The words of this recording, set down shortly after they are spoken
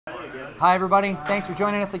Hi everybody, thanks for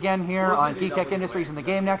joining us again here on Geektech Industries and the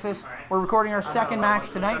Game Nexus. We're recording our second match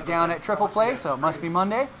tonight down at Triple Play, so it must be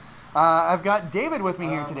Monday. I've got David with me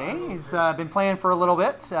here today. He's been playing for a little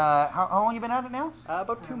bit. How long have you been at it now?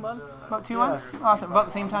 About 2 months. About 2 months? Awesome. About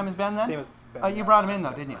the same time as Ben then? Same as Ben. You brought him in though,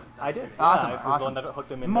 didn't you? I did. Awesome. Yeah, I was the one that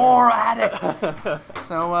hooked him in. More addicts!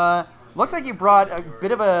 So, looks like you brought a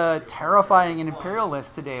bit of a terrifying and Imperial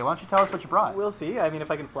list today. Why don't you tell us what you brought? We'll see. I mean, if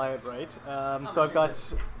I can fly it right. So I've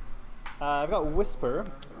got Whisper.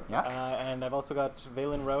 Yeah. And I've also got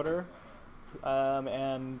Valen Rudor.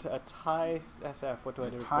 And a TIE SF. What do I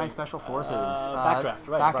do? TIE Special Forces. Backdraft,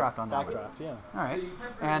 right. Backdraft on that. Backdraft, yeah. All right.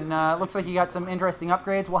 And looks like you got some interesting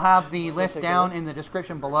upgrades. We'll have the list down in the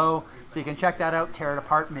description below, so you can check that out, tear it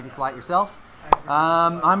apart, and maybe fly it yourself.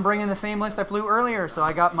 I'm bringing the same list I flew earlier, so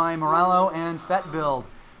I got my Moralo and Fett build.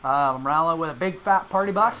 Moralo with a big fat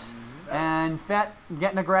party bus, and Fett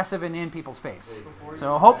getting aggressive and in people's face.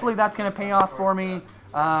 So hopefully that's going to pay off for me.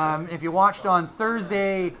 If you watched on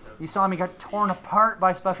Thursday, you saw me get torn apart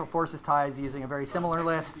by Special Forces ties using a very similar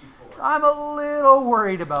list. So I'm a little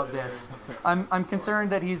worried about this. I'm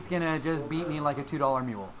concerned that he's going to just beat me like a $2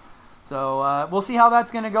 mule. So we'll see how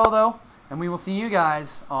that's going to go though, and we will see you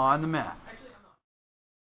guys on the mat.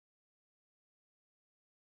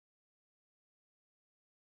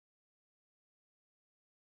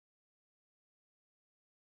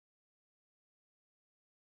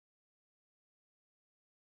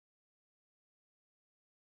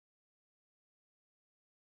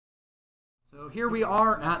 So here we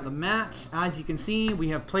are at the mat. As you can see, we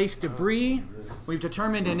have placed debris. We've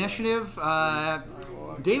determined initiative.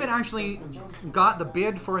 David actually got the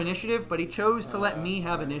bid for initiative, but he chose to let me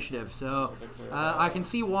have initiative. So I can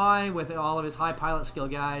see why, with all of his high pilot skill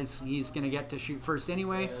guys, he's going to get to shoot first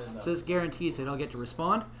anyway. So this guarantees that he'll get to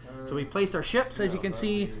respond. So we placed our ships, as you can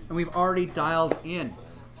see, and we've already dialed in.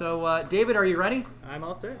 So David, are you ready? I'm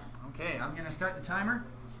all set. Okay, I'm going to start the timer.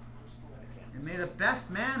 And may the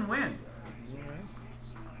best man win.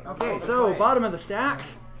 Okay, so bottom of the stack,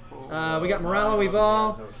 we got Moralo,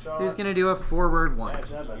 Eval, who's going to do a forward one.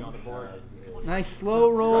 Nice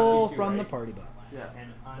slow roll from the party bus. Yeah,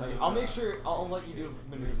 I'll make sure, I'll let you do a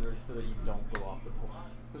maneuver so that you don't go off the pole.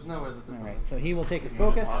 There's no way that this Alright, so he will take a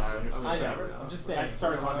focus. I know, I'm just saying.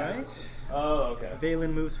 Alright. Oh, okay.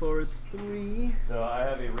 Valen moves forward 3. So I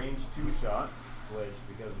have a range 2 shot, which,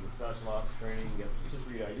 because of the special ops training, gets me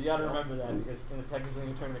 3 dice. You gotta remember that, because in a technically in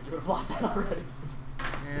a tournament, you would have lost that already.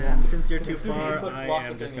 And since you're too far, I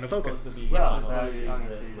am just going to focus.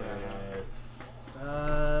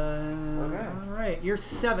 Alright, you're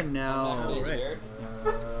 7 now. Alright.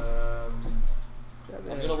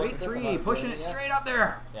 3, pushing it straight up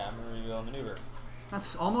there. Yeah, I'm going to reveal a maneuver.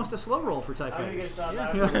 That's almost a slow roll for TIE fighters.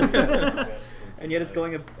 And yet it's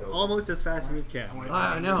going almost as fast as it can.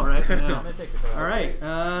 I know, right? I know. Alright,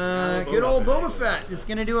 good old Boba Fett is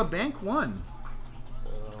going to do a bank 1.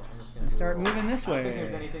 And start moving this way. I don't think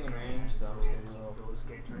there's anything in range, so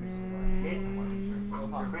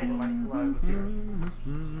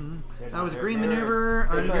That was a green maneuver.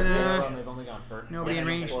 I'm gonna. Nobody in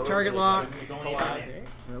range. Target lock.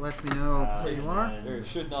 That lets me know where you are. There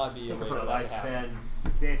should not be a way that I happens. spend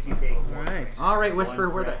this, you take. Alright. Alright, Whisper,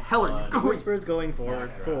 where the hell are you going? Whisper's going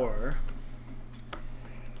forward 4.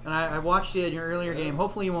 And I watched you in your earlier game.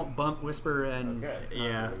 Hopefully you won't bump Whisper and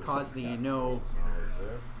cause the no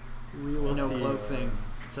cloak thing.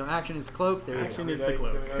 So action is the cloak. There action is the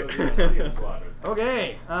cloak.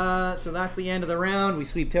 Okay, so that's the end of the round. We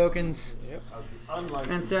sweep tokens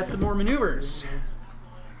and set some more maneuvers.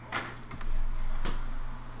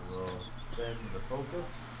 We'll spend the focus.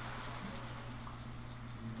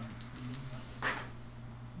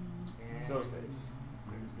 So safe.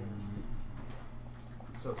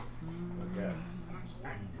 So safe. Okay.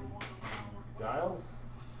 Dials.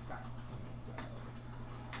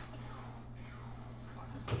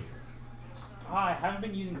 Oh, I haven't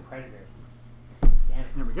been using the Predator.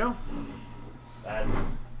 There we go. That's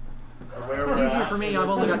where It's we're easier at. for me. I've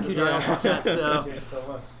only got 2 dials to set, so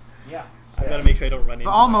Yeah. I've got to make sure I don't run into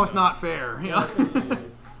almost myself. not fair. You know?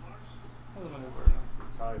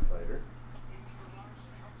 TIE fighter.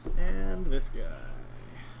 And this guy.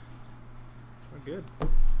 We're good.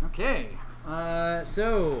 Okay,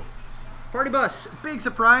 so party bus. Big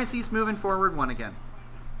surprise. He's moving forward 1 again.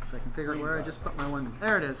 If I can figure out where I just put my 1.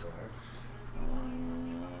 There it is.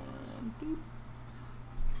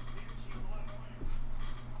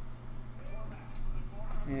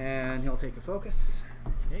 And he'll take a focus.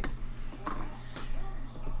 Okay.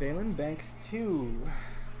 Valen banks 2.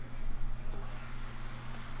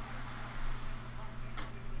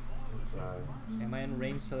 Am I in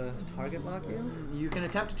range to target lock you? You can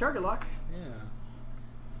attempt to target lock.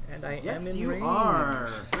 Yeah. And I Yes, am in you range. are.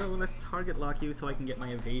 So let's target lock you so I can get my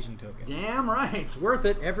evasion token. Damn right. It's worth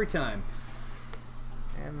it every time.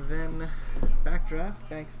 And then Backdraft,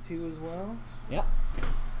 banks 2 as well. Yep.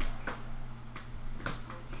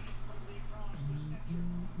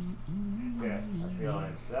 Okay, I feel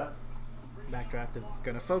I'm set. Backdraft is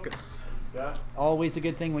going to focus. Set. Always a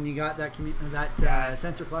good thing when you got that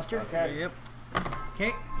sensor cluster. Okay. Yep.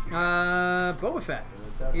 Okay. Boba Fett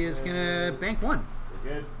is gonna bank 1.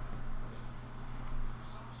 We're good.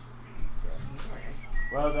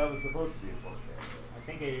 Well, that was supposed to be a 4K. I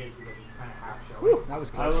think it is because it's kind of half showing. Woo, that was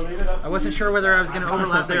I will close. leave it up I to wasn't you. sure whether I was going to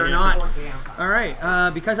overlap there or not. Damn. All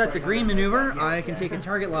right, because that's a green maneuver, I can take a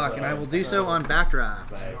target lock, and I will do so on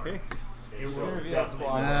Backdraft. Okay.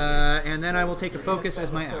 And then I will take a focus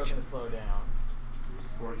as my action. Slow down.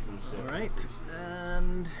 Sportsmanship. Alright.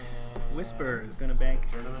 And Whisper is going to bank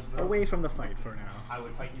away from the fight for now. I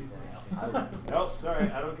would fight you for that. Nope, sorry,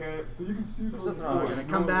 I don't care. You can see We're going to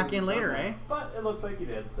come back in later, eh? But it looks like you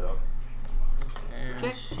did, so. And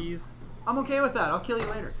Okay. she's... I'm okay with that. I'll kill you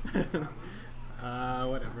later.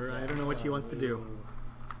 Whatever. I don't know what she wants to do.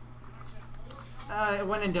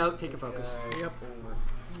 When in doubt, take a focus. Yep.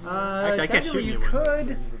 Actually, I can't shoot you anyone.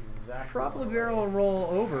 could probably barrel roll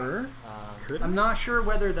over. Could I'm not sure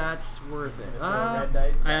whether that's worth it. that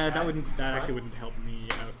actually wouldn't help me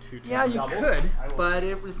out too much. Yeah, you could, but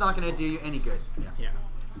it's not going to do you any good. Yeah.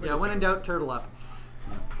 Yeah, when in doubt, turtle up.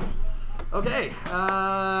 Okay,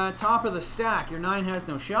 top of the stack. Your 9 has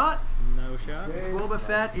no shot. No shot. Boba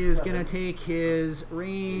Fett is going to take his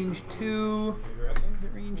range 2. Is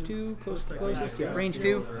it range 2? Closest? Yeah, range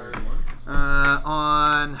 2.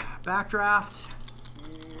 On Backdraft.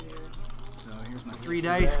 So here's my 3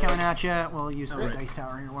 dice coming at you. We'll use the dice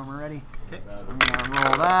tower here when we're ready. Okay. I'm going to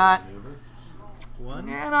roll that. 1.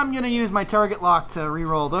 And I'm going to use my target lock to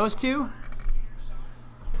re-roll those 2.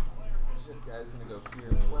 This guy's gonna go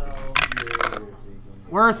here as well.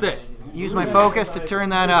 Worth it. Use my focus to turn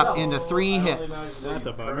that up into 3 hits. That's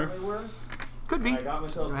a bummer. Could be. I got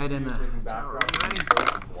myself Right in the tower already.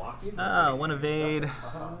 1 evade,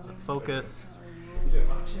 focus,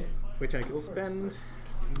 which I can spend.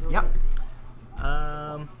 Yep.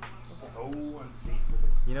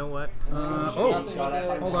 You know what?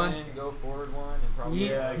 Hold on. Go forward 1 and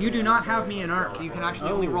probably. You do not have me in arc. You can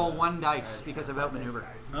actually only roll 1 dice because of Outmaneuver.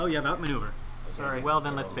 Oh, you have Outmaneuver. Sorry. Well,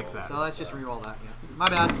 then let's fix that. So let's just re-roll that. Yeah. My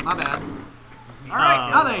bad. My bad. All right,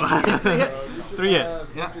 nothing. 3 hits. 3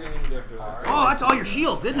 hits. Yeah. Oh, that's all your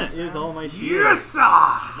shields, isn't it? Is all my shield. Yes, sir.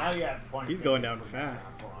 Now you have point. He's going down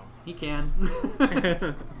fast. He can.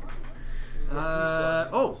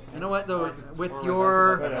 Oh, you know what though? With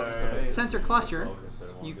your sensor cluster,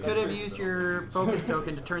 you could have used your focus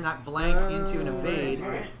token to turn that blank into an evade.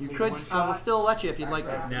 You could. I will still let you if you'd like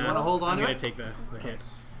to. You want to hold on I'm to going it? to take the hit.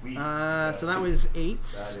 So that was 8.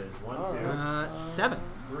 That is 1, 2, 7.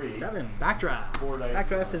 3. 7. Backdraft. 4 dice.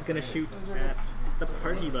 Backdraft is going to shoot at the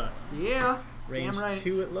party bus. Yeah. Range Damn right.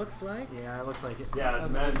 2, it looks like. Yeah, it looks like it. Yeah,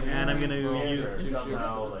 imagine. And I'm gonna use-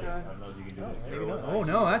 somehow, like, I don't know if you can do this. Maybe not. Oh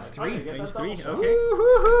no, that's 3. Range 3, okay.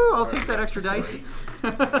 Woo-hoo-hoo. I'll take that extra dice.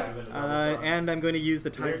 And I'm going to use the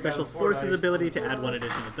TIE Special Forces ability to add 1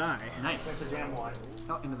 additional die. Nice.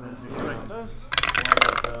 Oh, into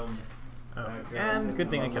Oh, and good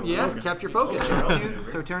thing I kept yeah, focus. kept your focus.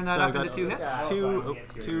 So turn that So I up got into 2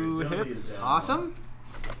 hits. 2 hits. Awesome.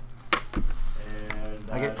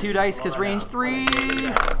 I get 2 dice because range 3.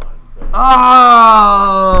 Oh!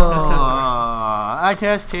 I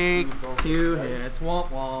just take 2 hits. Womp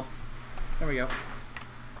womp. There we go.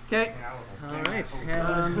 Okay. Alright,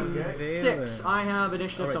 6. I have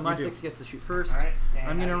initiative, so my 6 gets to shoot first.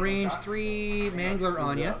 I'm going to range 3 Mangler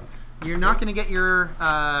on you. You're not going to get your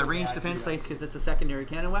range defense dice because it's a secondary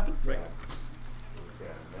cannon weapon. Right.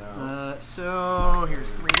 So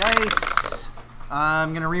here's 3 dice. I'm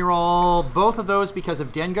going to re-roll both of those because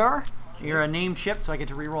of Dengar. You're a named ship, so I get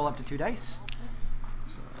to re-roll up to 2 dice.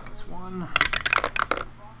 So that's 1.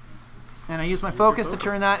 And I use my focus to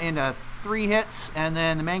turn that into 3 hits, and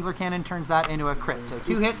then the Mangler Cannon turns that into a crit. So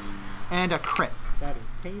 2 hits and a crit. That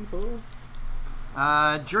is painful.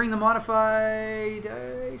 During the modified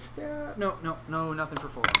stat... No, nothing for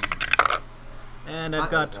 4. And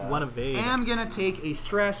I've got 1 evade. I'm going to take a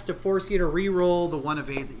stress to force you to re-roll the 1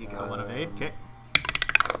 evade that you got. 1 evade, okay.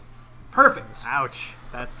 Perfect. Ouch.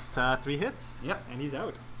 That's 3 hits. Yep. And he's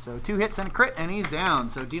out. So 2 hits and a crit, and he's down.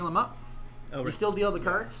 So deal him up. Oh, You still deal the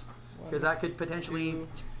cards, because that could potentially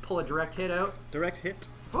pull a direct hit out. direct hit.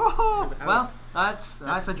 Oh, Out. well, that's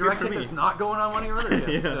a good direct for hit me. that's not going on one of your other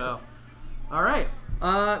ships. Yeah. So, all right,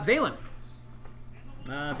 Valen.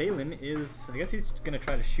 Valen is. I guess he's gonna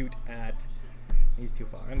try to shoot at. He's too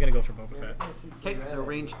far. I'm gonna go for Boba Fett. Okay, so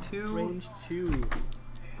range 2. Range 2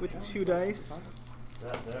 with 2 dice.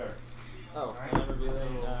 That there. Oh, and I'm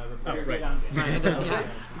revealing. Oh, right. Yeah.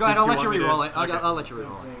 Go ahead, I'll let you re-roll it. I'll let you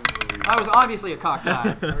re-roll it. That was obviously a cocked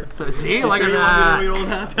die. So see, like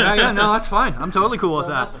that. Yeah, no, that's fine. I'm totally cool with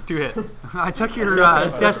that. 2 hits. I took your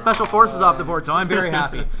special forces off the board, so I'm very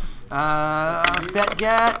happy. Fett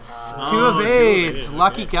gets 2 evades.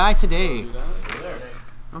 Lucky guy today.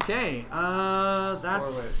 Okay,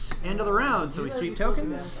 that's end of the round. So we sweep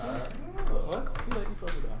tokens. What?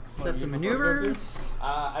 Set some maneuvers.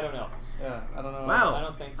 I don't know. Yeah, I don't know. Wow. I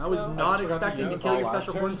don't think I was so. not I just forgot to expecting to use kill your all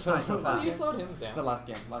special last forces turn, die so so- fast. You slowed him down. The last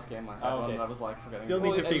game I had Oh, one okay. that I was like forgetting. Still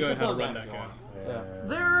need to figure out how to run that that guy. Yeah.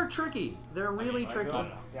 They're tricky. They're really tricky.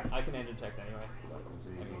 I can engine text anyway.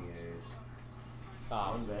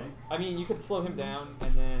 One thing. I mean, you could slow him down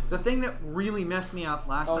and then. The thing that really messed me up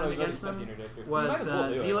last Oh, time no, you already against stuck them the interdictor. was You might as well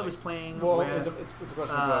do it, Zealot like- was playing Well, with it's a question of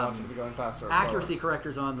do I want you to be going faster or accuracy slower?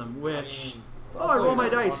 correctors on them, which mean, I roll my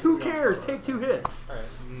dice. Who cares? Take 2 hits. Alright.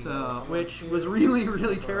 So, which was really,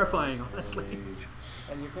 really terrifying, honestly.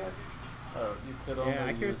 And you can't. Oh, you could only Yeah,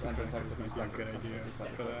 use accuracy engine controls text if you might be a spec good it idea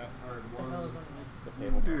for that. the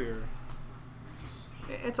table. Here.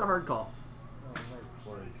 It's a hard call.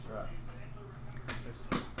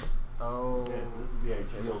 Oh. Okay, so this is the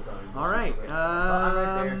ideal time. All right,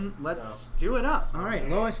 right there. let's do it up. All right,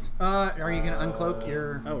 lowest. Are you gonna uncloak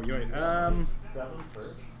your? Oh, you're right. 7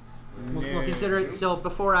 first. We'll consider it still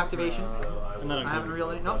before activation. I'm not I haven't uncloaked.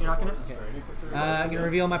 revealed it. Nope, you're not gonna. Okay. I'm gonna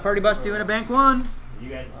reveal my party bus doing a bank 1. You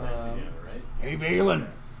got the sense of right? Hey Valen,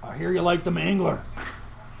 I hear you like the mangler.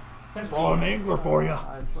 Brought a mangler for you.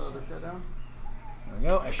 I slow this guy down. There we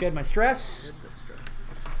go. I shed my stress,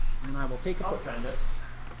 and I will take a focus.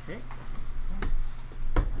 Okay.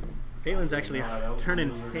 Valen's actually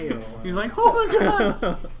turning tail. He's like, oh my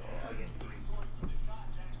god.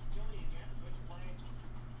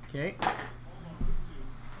 Okay.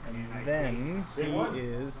 And then he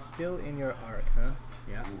is still in your arc, huh?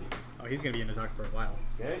 Yeah. Oh, he's gonna be in his arc for a while.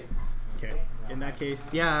 Okay. Okay. In that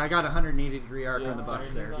case. Yeah, I got a 180-degree arc on the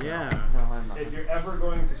bus there. So. Yeah. No, I'm not. If you're ever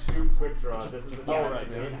going to shoot quick draw, this is the time right,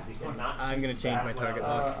 to do it. You cannot I'm shoot gonna change my fast target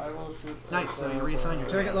left. lock. I will shoot. Nice. So you reassign your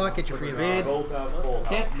target lock, get your free evade. Both out full.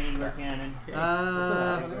 Okay. Mangler cannon.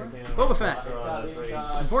 Boba Fett.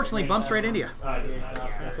 Unfortunately, bumps right into you.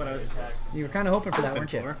 That's what I was. You were kind of hoping for that,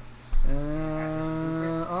 weren't you?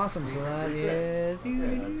 Awesome. So that is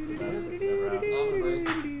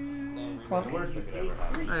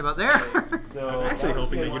right about there. I was actually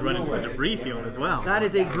hoping that you'd run into the debris field as well. That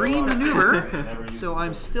is a green maneuver. So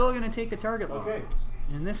I'm still going to take a target lock. Okay.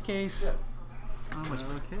 In this case, almost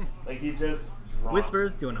okay. Like he just drops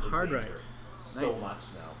Whisper's doing a the hard danger right. so Nice. much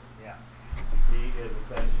now. Yeah. He is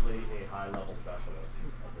essentially a high level specialist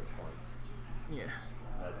at this point. Yeah.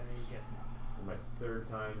 That's my 3rd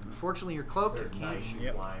time. Unfortunately, you're cloaked. You 3rd can't. night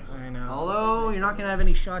Yep. flying. I know. Although you're not going to have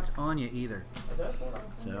any shots on you either.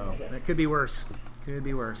 So that could be worse. Could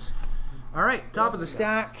be worse. All right, top of the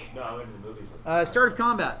stack. No, I went to the movies. Start of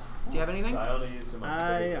combat. Do you have anything? I only used them on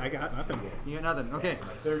the I got nothing. You got nothing. Okay. My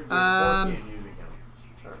 3rd, 4th Um, game using him.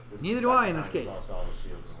 This is neither the do I second in this time he's case. lost all the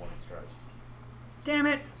shields in one strike. Damn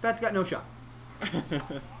it! Fett's got no shot.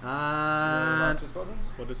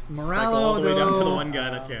 We'll just Moralo, cycle all the way down to the though. one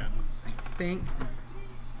guy that can. I think.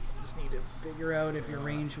 Just need to figure out if you're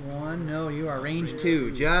range 1. No, you are range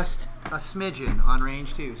 2. Just a smidgen on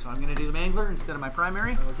range 2. So I'm going to do the mangler instead of my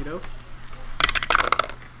primary. Okie doke.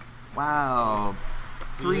 Wow.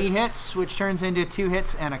 3 hits, which turns into 2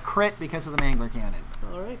 hits and a crit because of the mangler cannon.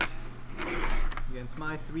 Alright. Against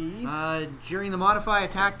my 3. During the modify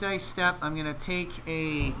attack dice step, I'm going to take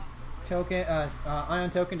a token, ion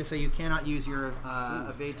token to say you cannot use your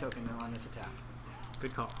evade token on this attack.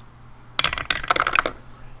 Good call.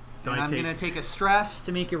 So And I I'm take. going to take a stress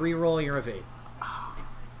to make you re-roll your evade.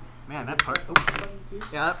 Man, that's hard.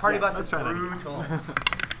 Yeah, that party bus let's is try that again. brutal.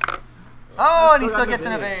 Oh, and he still still got gets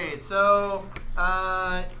an an evade. So,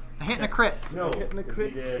 a hit and a crit. No, Hitting a 'cause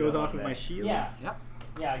crit he did goes one off of day. my shields. Yeah. Yep.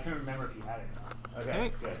 Yeah, I couldn't remember if you had it or not.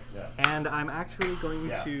 Okay, good. Yeah. And I'm actually going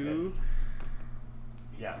Yeah, to.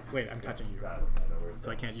 Yes. Wait, I'm touching you. Got it. I know where it's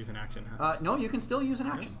So I at. can't use an action, huh? No, you can still use an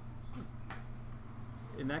action.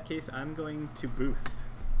 In that case, I'm going to boost.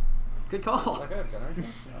 Good call. Like I have gun, aren't you?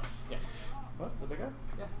 Yeah. What? The big guy?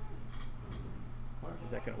 Yeah.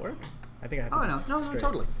 Is that going to work? I think I have to Oh, boost no, straight.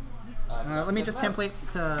 totally. Let me just template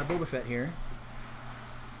Boba Fett here.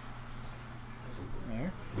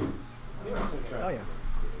 There. Oh, yeah.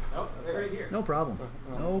 Oh, right here. No problem.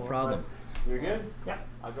 No problem. You're good? Yeah,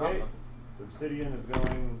 I'll drop Okay. them. Obsidian is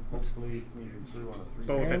going, hopefully sneaking through on a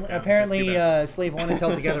 3. Boba Fett's down. Apparently, That's too Slave 1 is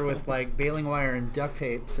held together with like baling wire and duct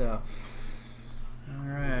tape, so.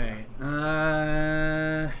 Alright.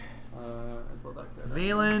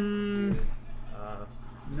 Valen,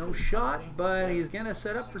 no shot, but he's going to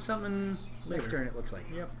set up for something next turn, it looks like.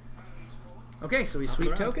 Yep. Okay, so we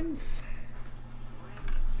sweep tokens.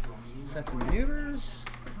 Set some maneuvers.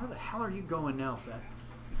 How the hell are you going now, Fett?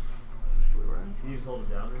 Can you just hold it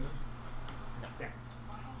down right now? Yeah.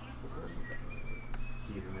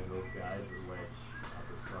 Keep him in those guys with wedge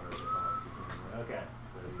upper front of the cross. Okay.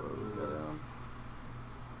 So Slow this guy down.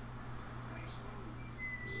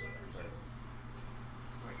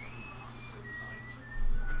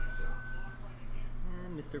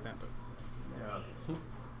 And Mr. Phantom. Yeah.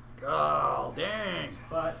 Oh, dang!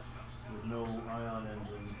 But with no ion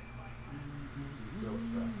engines, he's still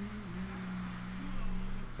stressed.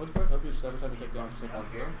 What's the point? Hope you just every time you take damage, you take 1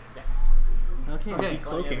 gear. Yeah. Okay, Okay.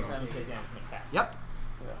 decloaking. Every time you take damage from attack. Yep.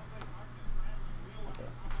 Yeah. Okay.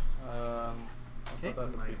 I'll set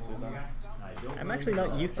that to speed 2 then. I'm actually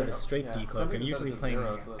not used to the straight Yeah. decloak. Some I'm people set it usually to playing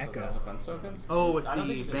 0 so that doesn't have Echo. defense tokens. Oh, with I don't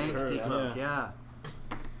the think you bank can do decloak, that. yeah.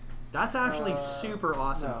 That's actually super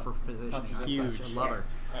awesome no. for positioning. Huge. I love her.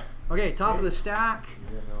 Alright. Okay, top of the stack.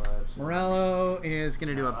 Yeah, no edge. Moralo is going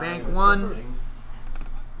to do a bank 1.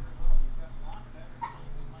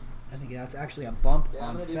 I think that's actually a bump Yeah, I'm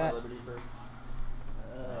on gonna do my Fett. Liberty first.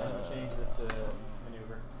 I'm gonna change this to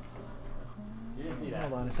maneuver. You didn't see that.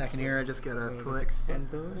 Hold on a second here, I just got to So let's put... extend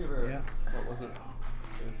those. Maneuver. Yeah. What was it? It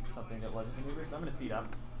was something that wasn't maneuver, so I'm gonna speed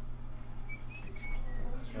up.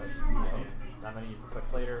 I'm gonna use the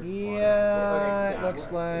quick later. Yeah, it looks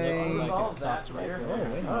It like... resolves that later. Oh,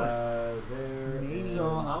 wait a minute. So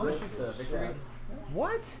I'm gonna shoot the victory.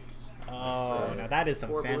 What? Oh, now that is some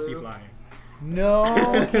Four fancy blue. flying.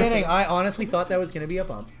 No kidding. I honestly thought that was going to be a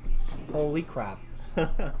bump. Holy crap. Uh,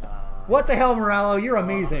 What the hell, Moralo? You're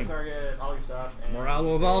amazing. Target all your stuff. And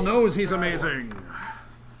Moralo of all knows he's amazing.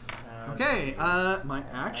 and- Okay, my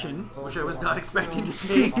action, which I was not expecting to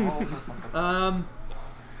take,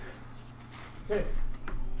 Okay.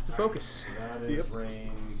 is to focus. That Yep. is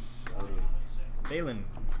range of Valen.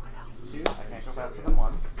 2. I can't go faster than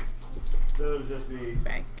 1. so it'll just be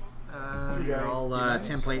Bank. Here, I'll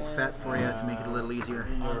template Fett for you to make it a little easier.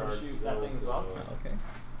 in I'm your gonna arc shoot that thing as well. Okay.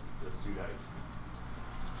 just 2 dice.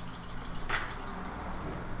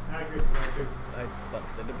 Accuracy factor. I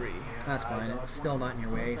bumped the debris. That's fine. It's still not in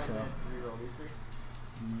your way, so... Reroll these 3.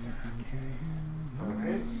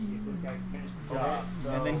 Okay. This guy can finish the job.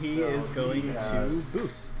 And then he is going to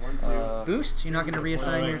boost. Boost. You're not going to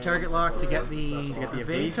reassign your target lock to get the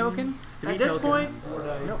evade token. At this point,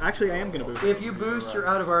 No, actually, I am going to boost. if you boost, you're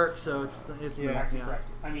out of arc, so it's Yeah. yeah.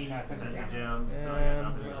 I mean, since That's it's a gem. So yeah,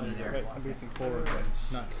 nothing's Um, gonna be there. right, I'm boosting forward, but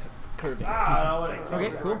not curving. Okay,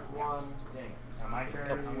 cool. on my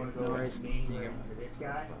turn, I'm going to go worries. main to this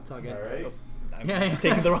guy. It's all good. All right. I'm Yeah.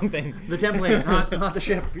 taking the wrong thing. The template, not the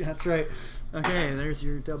ship. That's right. Okay, there's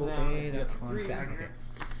your double A. That's on Fett. Okay.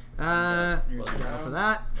 Here's the guy for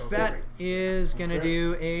that. Fett is gonna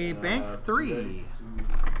do a bank 3.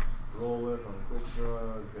 Roll with on quick draw.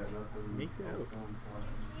 He's got nothing. Makes it out.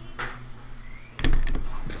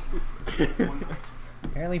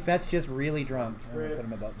 Apparently, Fett's just really drunk. I'm gonna put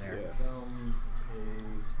him about there.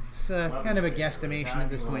 It's kind of a guesstimation at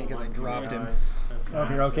this point because I dropped him. I hope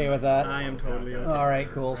you're okay with that. I am totally okay. All right,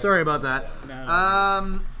 cool. Sorry about that.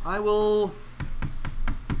 No. I will.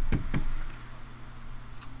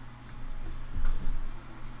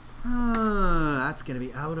 That's gonna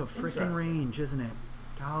be out of freaking range, isn't it?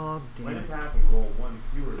 God damn When it. attacking, roll 1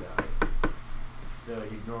 fewer die. So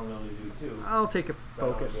he'd normally only do 2. I'll take a But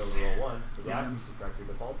I'll focus. be able to roll 1. So that you subtract your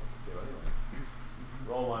defaults. Do anyway.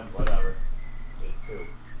 Roll 1, whatever. It's 2.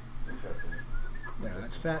 Interesting. Yeah,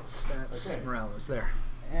 that's Fett's. That's Okay. Moralo's there.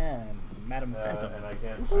 And Madam Phantom. And I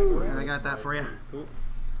can't. And I got that for you. Cool.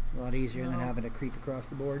 A lot easier than having to creep across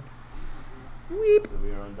the board. Weep. So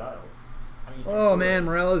we are on dials. Oh man,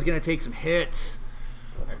 Moralo's gonna take some hits.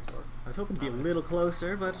 I was hoping to be a little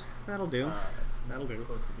closer, but that'll do. That'll do.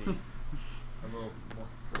 Supposed to be a little more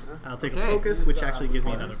further. I'll take Okay. a focus, which actually gives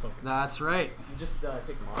me another focus. That's right. You just take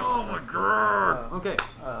mine. Oh my god. Okay.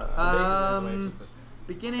 Um,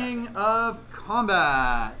 Beginning of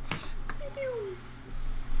combat.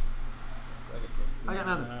 I got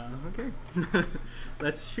nothing. Okay.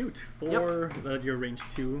 Let's shoot for your range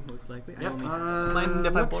 2, most likely. I Yep. only mind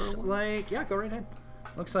if I Looks borrow one? like yeah, go right ahead.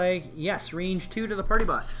 Looks like yes, range 2 to the party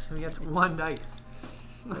bus. We get 1 dice.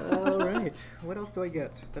 All right. What else do I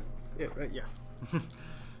get? That's it, right? Yeah.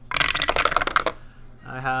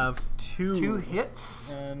 I have 2. 2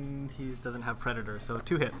 hits. And he doesn't have Predator, so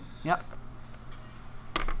 2 hits. Yep.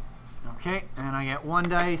 Okay, and I get 1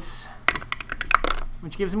 dice,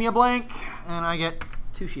 which gives me a blank, and I get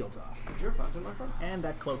 2 shields off. Is your fountain, my friend? And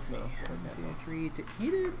that cloaks me. 1, 2, 3.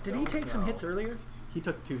 Did he take some hits earlier? He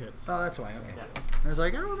took 2 hits. Oh, that's why. Okay. I was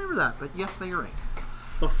like, I don't remember that, but yes, you're right.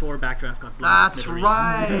 Before Backdraft got blown to That's smithereens.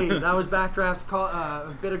 right. That was Backdraft's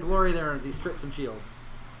a bit of glory there as he stripped some shields.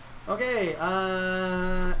 Okay, 8. Look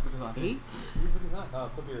at that.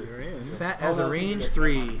 Oh, flip your. You're in. Fett has a range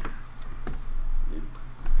 3.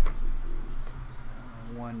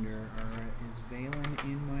 I wonder, is Valen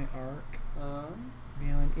in my arc?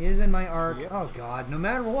 Valen is in my arc. Yep. Oh god, no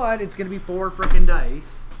matter what, it's gonna be 4 frickin'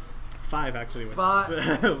 dice. 5 actually with, 5.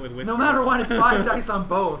 with Whisper. No matter what, it's 5 dice on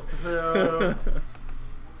both. So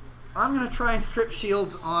I'm gonna try and strip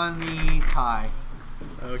shields on the tie.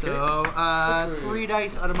 Okay. So 3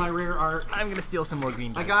 dice out of my rear arc. I'm gonna steal some more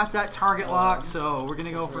green dice. I got that target lock, so we're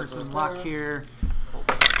gonna go for some luck here.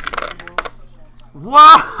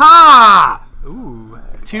 Waha! Ooh,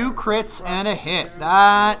 2 crits and a hit.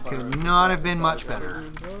 That could not have been much better.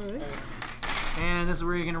 And this is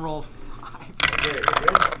where you're gonna roll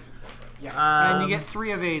 5. And you get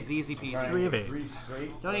 3 evades, easy peasy. 3 evades.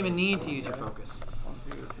 Don't even need to use your focus. 1,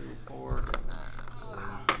 2, 3, 4.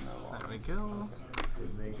 There we go.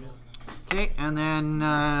 Okay, and then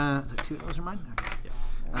is it 2 of those are mine? Okay.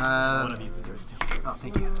 One of these is yours too. Oh,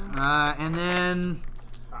 thank you. And then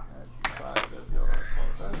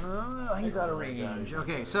he's out of range.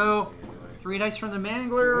 Okay, so 3 dice from the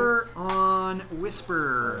Mangler on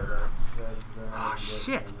Whisper. Oh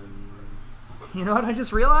shit! You know what I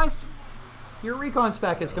just realized? Your Recon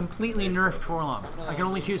spec is completely nerfed for long. I can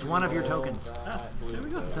only choose 1 of your tokens. There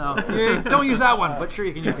we go. So don't use that one, but sure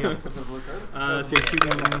you can use the other. So you're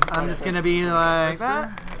shooting. I'm just gonna be like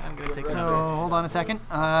that. I'm gonna take So some. hold on a second.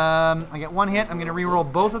 I get 1 hit. I'm gonna re-roll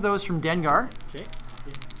both of those from Dengar. Okay.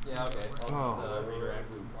 Yeah, okay. Oh.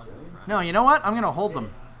 No, you know what? I'm gonna hold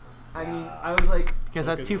them I mean, I was like. because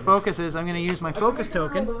that's 2 focuses. I'm gonna use my focus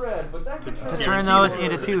token The red, but that to turn those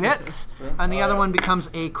into 2 hits, and the other one becomes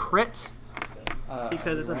a crit.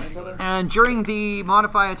 Because it's a. And during the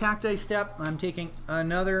modify attack dice step, I'm taking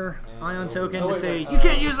another ion token to say, you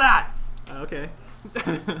can't use that! Okay.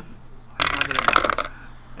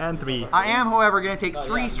 And 3. I am, however, going to take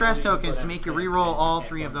 3 stress tokens to make you re-roll all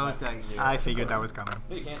 3 of those dice. I figured that was coming.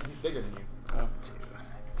 No, you can't. He's bigger than you. 2,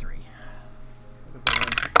 3.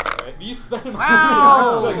 Alright, but you spend.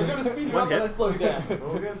 Wow! Like, you're gonna speed it up hit. and then slow you down.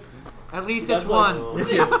 Focus. At least That's it's like- 1. What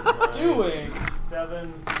are you doing?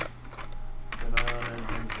 7.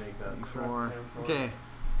 And make that stress 4. cancel. Okay.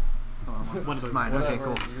 Oh, One of those. mine. Okay,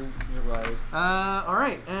 Whatever, cool. You're right.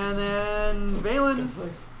 Alright, and then Valen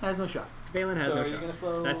has no shot. Valen has So no are you gonna shot.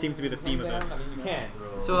 slow That seems to be the theme of him it. down? I mean, you can.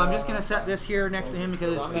 So I'm just going to set this here next to him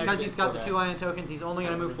because he's got the 2 ion tokens, he's only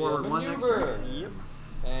going to move forward 1 next turn. Maneuver. Yep.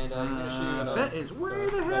 And you're gonna shoot. Fett is way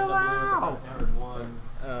the hell out!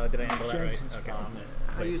 Did I handle that right? Okay.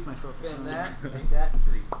 I used my focus Spin on that. that. Make that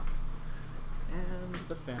 3. And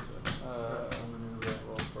the Phantom. Maneuver.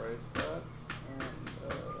 Roll price that. And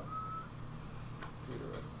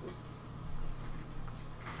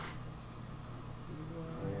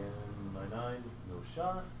And my 9, no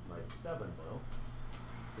shot. My 7, though.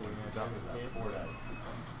 So we're down to that 4 dice.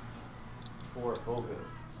 4 focus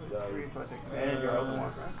dice. And you're out one.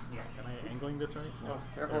 Am I angling this right? No.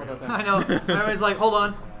 Careful about that. I know. I was like, hold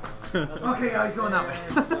on. Okay, he's going that way.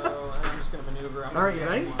 So I'm just gonna maneuver. I'm Alright, you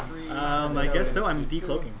ready? I guess so. I'm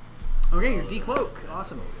decloaking. Okay, you're decloak.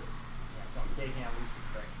 Awesome. So I'm taking out Lucy's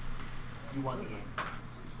strength. You won the game.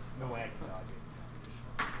 No way I can dodge it.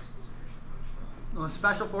 Well,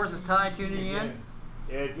 Special Forces tie tuning in.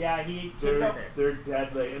 Yeah, he took out They're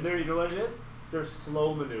deadly. And you know what it is? They're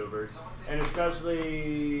slow maneuvers. And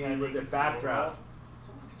especially, was it backdraft?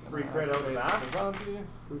 Free crit out the back?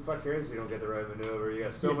 Who the fuck cares if you don't get the right maneuver? You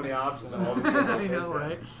got so many options. All these I know,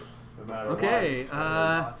 right? No matter Okay,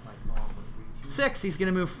 what. 6. He's going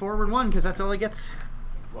to move forward 1 because that's all he gets.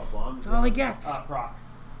 What bomb? That's all he gets. procs.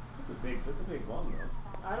 That's a big bomb,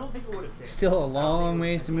 though. I don't think it would have fit. Still a long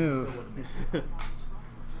ways to move. There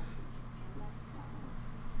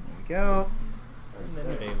we go. And then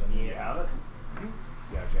Valen. You have it?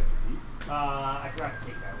 You actually have the piece? I forgot to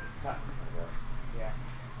take that one. Yeah.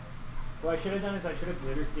 What I should have done is I should have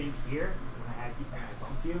Glitterstim here when I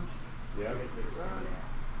bumped you. Yeah.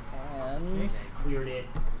 And Cleared it.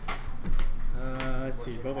 let's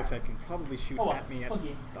see. Boba Fett can probably shoot Hold on. at me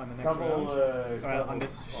Okay. on the next Couple, round. On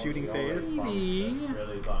this shooting phase. Maybe. You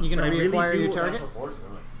You going But I to really reacquire do- your target?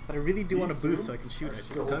 But I really do want to boost so I can shoot at you.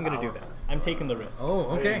 So I'm going to do that. I'm taking the risk. Oh,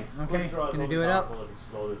 okay. Okay. Gonna do it up.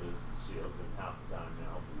 Exploded his shields in half the time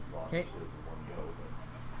now. He's lost Okay. shields in one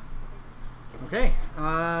go. Okay.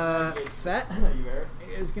 Fett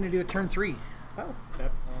is going to do a turn 3. Oh,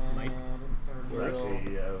 that might. We're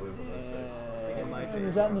actually, And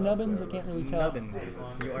is that in the nubbins? I can't really tell. Nubbin.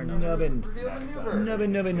 You are Nubbin. Reveal maneuver.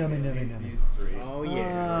 Nubbin. Oh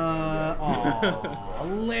yeah. Aw,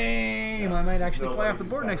 lame. I might actually fly off the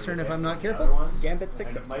board next turn if I'm not careful. Gambit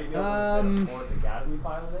 6. Academy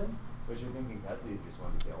pilot in, but you're thinking that's the easiest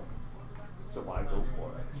one to kill. So why go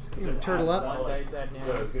for it? You turtle up. So it's going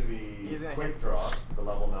to be quick draw, the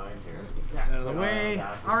level 9 here. Out of the way.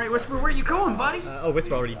 All right, Whisper, where are you going, buddy? Oh,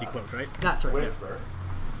 Whisper already decloaked, right? That's right. Whisper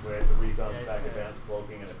with the Recon Spec Advanced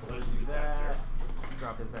Cloaking and a collision detector.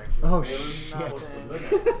 Drop his back. Oh, shit.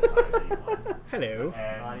 Hello. Not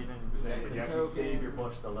And even if you actually save your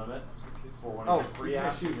push the limit for one Oh, of your free he's gonna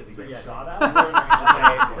actions shoot. if you get Yeah. shot at.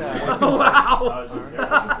 Wow.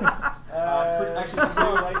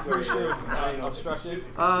 Pretty sure obstructed.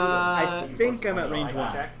 I think I'm at range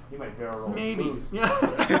 1. You might barrel roll Maybe. boost. Yeah.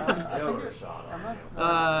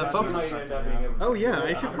 Focus. Oh yeah,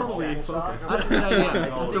 I should probably focus. That's a good idea.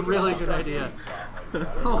 That's a really good idea.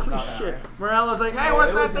 Holy shit. Moralo's like, hey,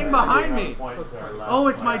 what's that thing behind me? Oh,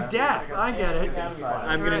 it's my death. I get it.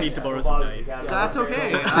 I'm gonna need to borrow some dice. That's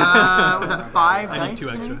okay. Was that 5 I need dice? 2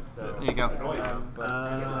 extra. There you go.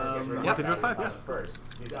 Yep. To do a 5, yeah.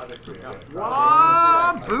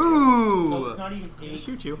 Ah, So boo! it's not even 8.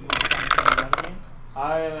 Shoot you. Look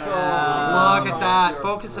at that.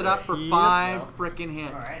 Focus it up for 5 frickin'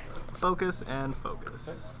 hits. Alright. Focus and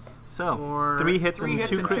focus. So, For 3 hits and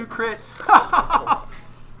 2 2 crits. crits.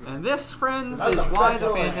 And this, friends, is why the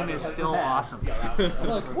Phantom is still awesome. I'm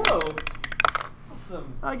like, whoa.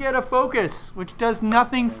 Awesome. I get a focus, which does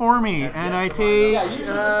nothing for me, and I take. Yeah, usually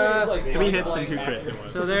this thing is like 3 hits and 2 crits it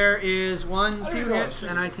was. So there is 1, 2 hits,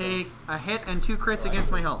 and I take a hit and 2 crits against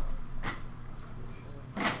my hull.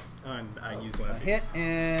 And I use one of these. Hit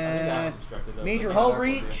and major hull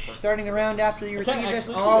breach. Starting the round after you receive this,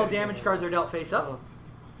 all damage cards are dealt face up.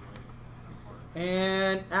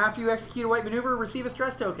 And after you execute a white maneuver, receive a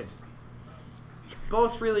stress token.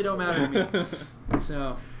 Both really don't matter to me.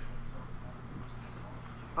 So,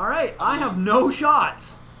 all right, I have no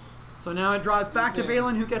shots. So now it draws back to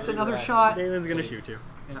Valen, who gets another shot. Valen's gonna shoot you.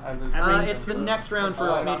 It's the next round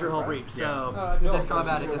for major hull breach. So this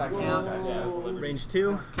combat it doesn't count. Range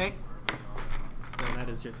 2. Okay. So that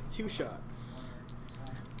is just 2 shots.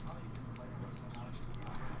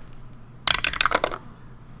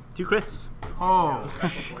 Two crits. Oh.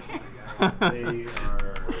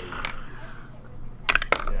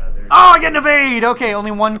 Oh, I get an evade. Okay,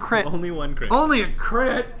 only 1 crit. Only 1 crit. Only a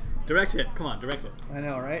crit. Direct hit. Come on, direct hit. I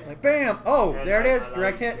know, right? Like, bam! Oh, there it is.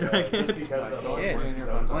 Direct hit. Direct hit. Shit.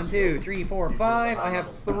 1, 2, 3, 4, 5. I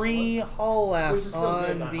have 3 hull left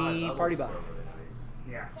on the party bus.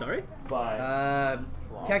 Yeah. Sorry?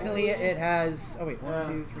 Technically, it has. Oh wait,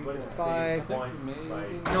 1, 2, 3, 4, 5.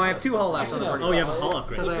 No, I have 2 hull left on the party. Oh, you have a hull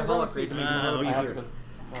upgrade. Because I have hull upgrade to make it a little okay. easier.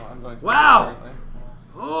 I'm Wow!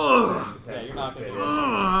 Oh. Yeah, you're not gonna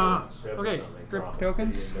do it. Okay, grip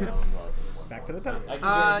tokens. Back to the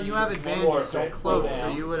top. You have advanced cloak, so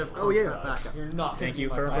you would have. Oh, yeah. Back up. You're not. Thank you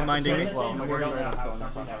for reminding me.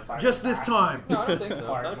 Just this time. No, I don't think so.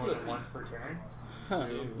 That was Once per turn. Huh.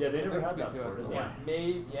 Yeah, they never had that before. Yeah,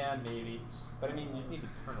 maybe. But I mean, you just need to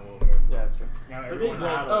turn a little bit. Yeah, that's true. Now But they everyone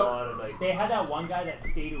had has, a lot of like. they had that one guy that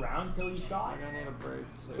stayed around until he shot. I'm gonna need a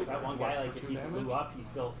brace. That one guy, like if he blew up, he's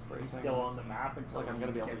still on the map until Like I'm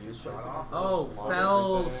gonna be able gets to use his shot off. Oh,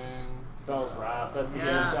 Fells. Fells Wrath. That's the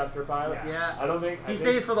Yeah. interceptor pilot. Yeah. I don't think He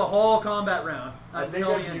stays for the whole combat round. I think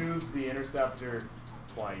Until I've you. used the interceptor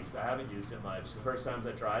twice. I haven't used it much. The first times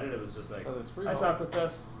I tried it, it was just like Oh, it's free I roll. suck with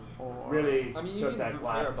this. Really I mean, you took can that repair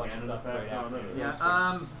glass a bunch of cannon stuff effect right on after it. it.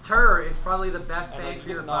 Yeah. Tur is probably the best And bang like, for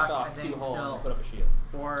you your can knock buck, I off think, 2 holes and still. put up a shield.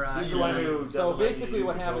 For This is the one who doesn't So let you basically, use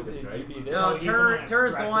what the happens tokens, is right? you be this. No, he's the one Tur that is the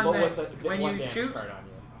stresses. one but that with the when one you damage shoot card on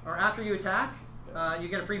you. or after you attack, you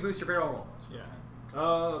get a free booster barrel roll. Yeah.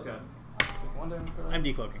 Oh, okay. One damage card. I'm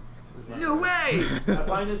decloaking. No way! I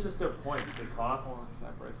find it's just their points. They cost.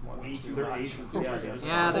 Way too They're much. aces.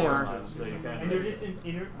 Yeah, they are. So you can't. And they're just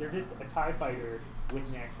they're just a TIE fighter with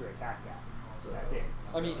an extra attack gap. So that's it.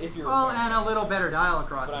 I mean, if you're. Well, and a little better dial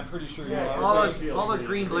across But it. I'm pretty sure Yeah, you all are. those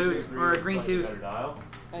green blues or green twos.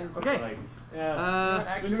 And Okay. Like,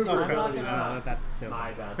 actually, maneuver I'm not ability gonna. is That's still.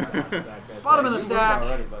 my best aspect. Bottom of the You moved stack.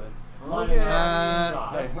 already, but it's- Okay.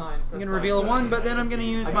 That's fine. I'm going to reveal a 1, but then I'm going to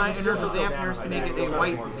use my inertial dampeners to make it a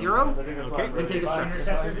white 0. Okay. And take a stress.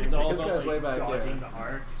 Interceptors, it's all This about guy's way like back here. dodging the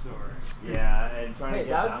arcs or Yeah, and trying to Hey,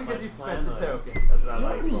 get that was that because much you plan, spent the like, token. That's what I You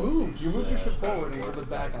like. already moved. You moved your ship Special forward and forces it was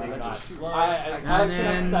back. they And got I should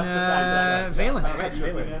And accept the fact that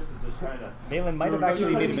Valen. just trying to. Valen might have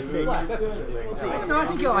actually made a mistake. That's good. We'll see. Oh, no, I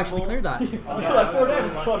think you'll actually clear that. Oh, yeah, 4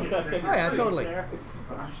 damage on that thing. Oh, yeah, totally.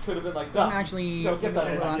 Could have been like Doesn't that. actually. Don't get that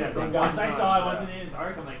as on a the thing. Once I saw I wasn't in his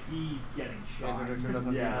arc, I'm like, he's getting shot.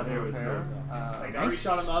 Yeah, there was no. Like, I already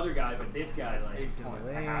shot on the other guy, but this guy, like,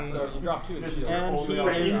 So you drop 2 This is And he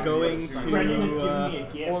Brendan is going Brendan has given me to.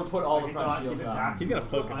 a gift. or put all I the could front not shields give it down. back He's to gonna him.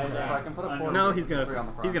 focus. So I can put a 4. No, he's gonna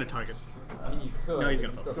target. I mean, you could. No, he's but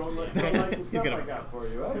gonna you still- Don't let He's stuff gonna- like that for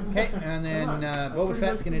you, eh? Okay, and then Boba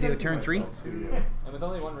Fett's going to do a turn 3. And with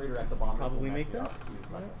only 1 redirect, the bomb Probably make that.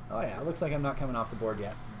 Oh, yeah, it looks like I'm not coming off the board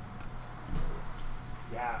yet.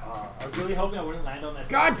 Yeah, I was really hoping I wouldn't land on that.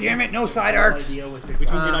 God damn it, no side arcs! Which means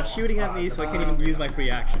you're not shooting at me, so I can't even use my free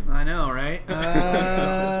action. I know, right? Yo,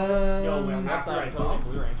 well, after I thought,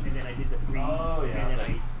 and then I did the 3, Oh, yeah. and then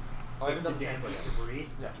I Oh, I haven't done did damage. the debris.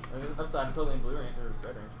 Yeah. I'm totally in blue range or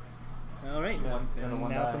red range. All right. And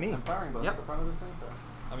now for me. I'm firing both Yep. the front of this thing,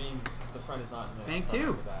 so. I mean, the front is not in the Bank front 2.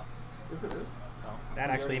 of that. Yes, it is. No. That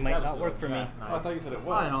You actually already might not established work it. for me. Yeah, it's Oh, I thought you said it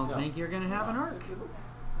was. I don't No. think you're going to have an arc.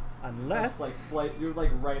 Unless. Like slight, you're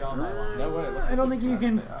like right on that line. No way. It looks I don't like think you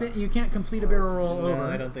can fit. You can't complete a barrel roll No, over.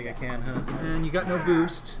 I don't think I can, huh? And you got no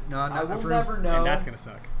boost. No, I not will for. never know. And that's gonna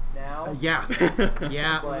suck. Now. Yeah,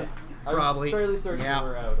 yeah, But probably. I'm fairly certain Yeah. you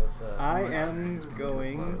were out of the. I am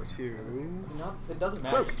going to. You're not, it doesn't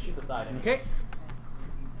matter. You can shoot the side. Anyway. Okay.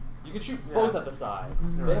 You can shoot both at the side.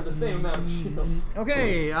 They have the same amount of shields.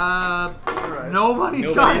 Okay. right.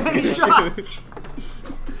 Nobody's got Nobody's any gonna shots. shoot.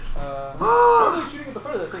 Only shooting at the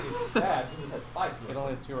front of the thing is bad because it has 5 It shields.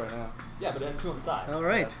 only has 2 right now. Yeah, but it has 2 on the side. All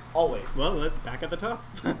right. Always. Well, let's back at the top.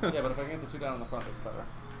 Yeah, but if I can get the 2 down in the front, it's better.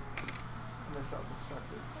 And their shots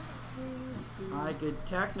extracted. I could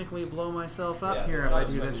technically blow myself up Yeah, here if I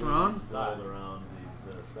do this wrong. Rolled around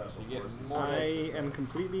these special You get forces. more. I am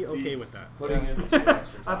completely okay with that. Putting in the 2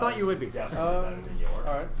 extra I thought you would be. definitely better than yours.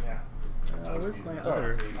 Alright. Yeah. Where's my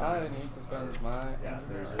Sorry. other? I need to spend my. Yeah,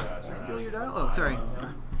 there's your Steal your dial. Oh, sorry.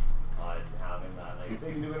 having that, like,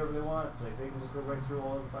 they can do whatever they want. Like, they can just go right through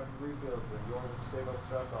all the fucking refields and you only just save up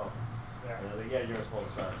stress off. Yeah. You know, they get yours full of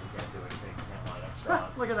stress, you can't do anything, you can't line up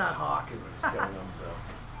shots. Look at that hawk. We're just killing them, so.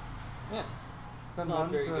 Yeah. It's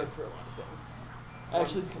not very good for a lot of things.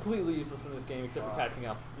 Actually, it's completely useless in this game except for passing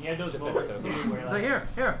up. Yeah, those Defense moments tokens. too where It's like here,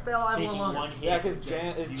 stay alive a taking little longer. one hit. Yeah, because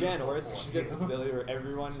Jan just is do Jan the Norris. full She's got this one. ability where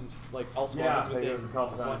everyone, like all Yeah, squadrons there's a within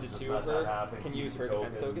couple 1 times to just 2 let of that her happen, can keep use the her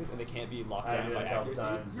defense tokens. tokens, and they can't be locked I down did by a couple accuracy.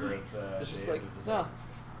 times with, So it's just Dave, like, who just no, like-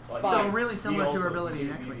 it's Like, fine. So really he similar to her also ability in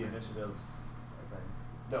gave X-Wing. the initiative, I think.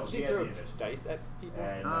 No, Does he she had throw the initiative. dice at people?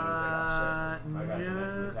 And then he was like, oh, shit, I got you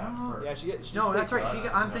meant to attack no. first. Yeah, she gets. No, that's right.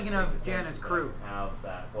 I'm thinking of Janet's crew. Have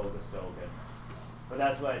that focus token. But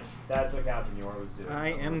that's what Captain Yor was doing.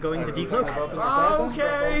 I am going to Alright, decloak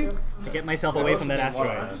Okay. to get myself away from that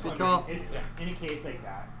asteroid. Good call. If, in a case like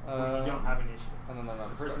that, where Uh, you don't have initiative, And then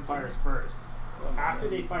the person fires first. After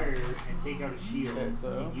they fire and take out a shield, Okay,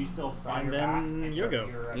 so- you still fire And back. then and you just go.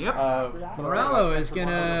 your, Yep. that. Moralo is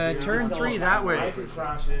gonna turn 3 that I way. could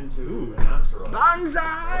crash into an asteroid.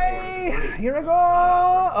 Banzai! Here I go!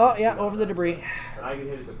 Oh, yeah, over the debris. And I could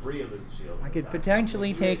hit a debris and lose the shield. I could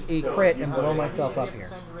potentially take a crit and blow myself up here.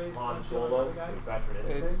 Han Solo with veteran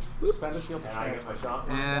it's instincts. spend a shield to And I get my transfer. shot.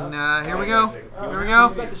 And here we go. Here we You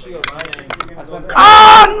go. set the shield right in. I spent.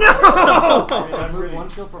 Oh no! I moved 1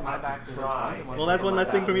 shield from my back to his front. and 1 Well, that's shield one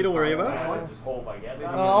less thing for me to worry about.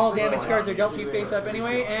 All damage cards are dealt to you face up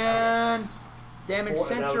anyway, and damage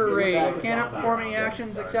sensor rate. You cannot perform any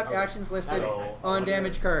actions except actions listed on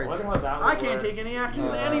damage cards. I can't take any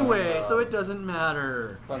actions anyway, so it doesn't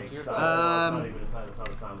matter.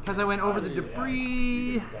 Because I went over the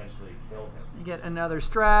debris, you get another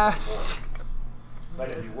stress.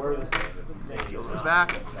 But if you were the same, if you Goes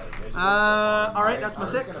back. Alright, that's my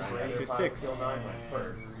 6. That's your 6.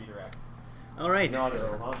 Redirect. All right. Not in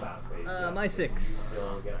a combat phase. My 6.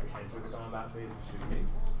 Still get to enter the combat phase and shoot me.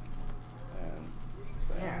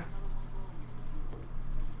 And Yeah.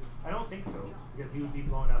 I don't think so, because he would be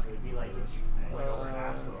blown up. It would be like if you went over an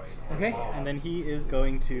asteroid. Okay. And then he is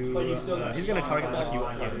going to. He's going to target lock you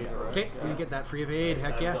on you. Okay, you get that free evade,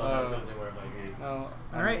 heck yes. no.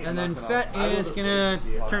 Alright, and then Fett is gonna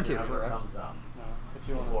turn 2. If you want to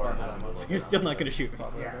spend that, I'm willing. You're still not going to shoot me.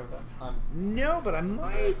 Yeah. No, but I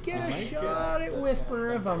might get a shot at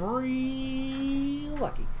Whisper if I'm real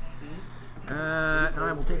lucky. And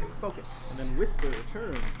I will take focus. And then Whisper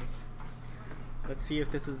returns. Let's see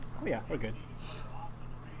if this is. Oh yeah, we're good.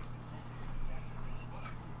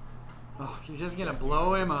 Oh, you're just gonna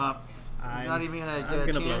blow him up. I'm not even going to I'm get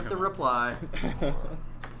a gonna blow chance to him. reply.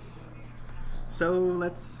 So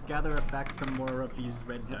let's gather up back some more of these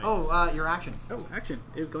red dice. Oh, your action. Oh, action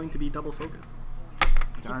is going to be double focus.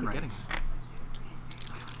 Darn right.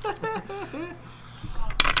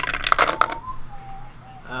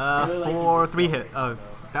 For 3 hit. Oh,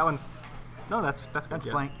 that one's. No, that's good. That's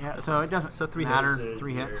yeah. blank. Yeah, so it doesn't So 3 matter. hits.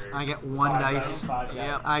 3 hits. I get 1 dice.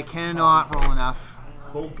 Yep. I cannot roll enough.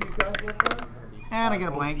 Both these guys get that? And I get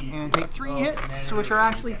a blank and take 3 hits, which are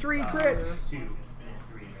actually 3 crits. 2 and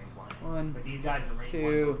 3 in range 1. 1, But these guys in range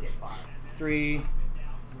 2, 1 get 5. 3,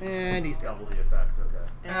 and he's dead. Double the effect, okay.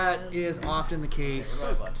 That is often the case.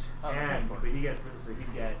 And, but he gets, so he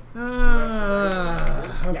get.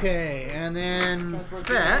 Okay, and then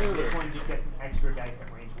Fett. This one just gets an extra dice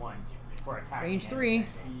at range 1 for attack. Range 3.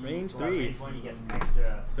 Range For 3. range 1, you get some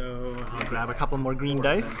extra. So I'll grab a couple more green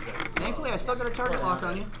dice. Thankfully, I still got a target lock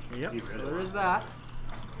on you. Yep. So there is that.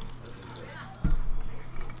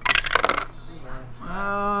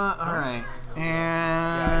 Alright.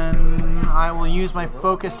 And I will use my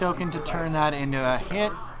focus token to turn that into a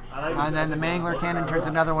hit. And then the Mangler Cannon turns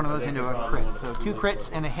another one of those into a crit. So 2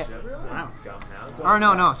 crits and a hit. Wow. Or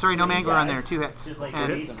no, sorry, no Mangler on there. 2 hits.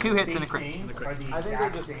 And 2 hits and a crit. I think they're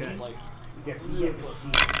just like.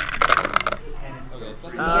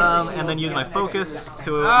 And then use my focus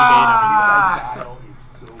to evade everything.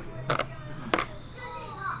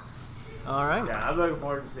 Alright. Yeah, I'm looking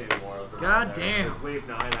forward to seeing more of them. God damn. This wave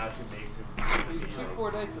 9 actually makes me. You shoot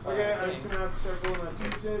 4 dice. Okay, I'm just gonna have to start going on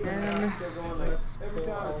Tuesdays. I'm gonna have to start going like every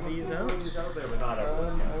time. I'm supposed to bring these out there, but not every.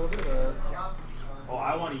 Oh,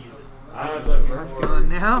 I want to use it. I'm looking That's forward going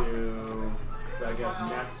now. to, so I guess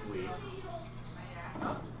next week.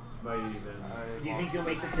 Might even. Do you think you'll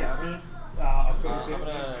make the 15th October 15th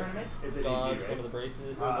gonna tournament? Is it dodge easy, one right? of the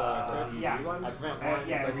braces or the Yeah. I prevent one,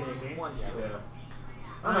 Yeah, so I everything take changed. 1 shot. Yeah.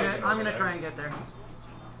 I'm gonna try and get there.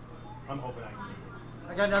 I'm hoping I can make it.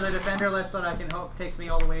 I got another defender list that I can hope takes me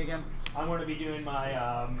all the way again. I'm going to be doing my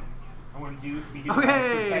I'm going to be doing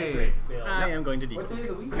Okay. my detector build. I am going to What day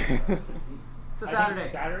deal. of the week? It's a I think Saturday.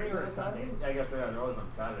 Saturday Is or it a a Sunday? Saturday? I guess they're always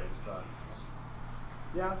on Saturday and stuff.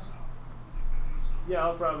 Yeah. Yeah,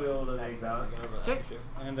 I'll probably be able to make that. Okay.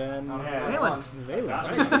 And then Valen.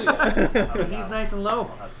 Valen. He's nice and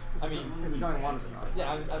low. I mean,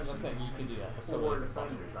 yeah, I'm saying you can do that. That's Four totally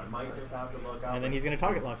defenders. I might just have to look out. And then he's going to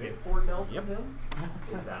target lock you. Get 4 deltas Yep. in?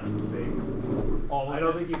 Is that big? Oh, I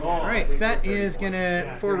don't think you can. All right, Fett is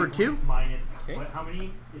gonna forward 2. Minus, Okay. how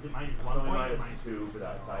many? Is it minus 1 It's point? only or minus minus 2 for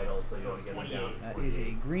that title, so you want to get it down. That is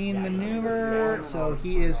a green maneuver, so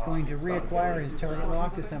he is going to reacquire his target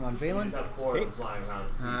lock, this time on You Valen. just have 4 of them flying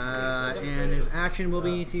around. And his action will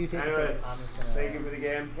be to take Anyways, effect. thank you for the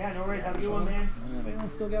game. Yeah, no worries. Have a good one, man.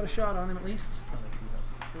 Valen's still got a shot on him at least.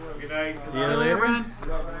 Good night. See you later. Brennan.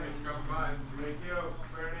 Thank you.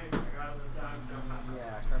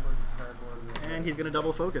 And he's going to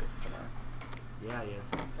double focus. Yeah, he is.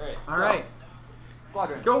 Alright. All right,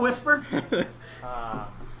 Squadron. go Whisper. Beat some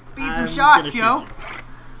I'm shots, gonna yo.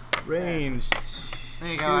 Ranged. There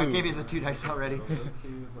you go. I gave you the 2 dice already.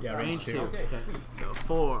 Yeah, range 2. Okay, sweet. So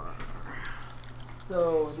 4.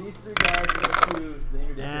 So these 3 guys are going to the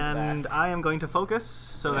interdictor's And back. I am going to focus.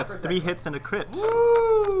 So that's 3 hits and a crit.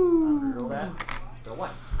 Woo! Roll that. So 1.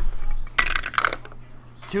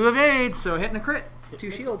 2 evades, so hitting a crit. 2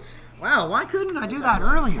 shields. Wow, why couldn't I do that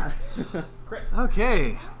earlier? Crit.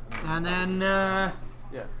 Okay, and then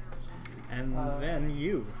Yes. And then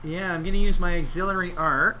you. yeah, I'm gonna use my auxiliary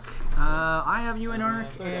arc. I have you in arc,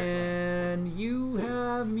 and you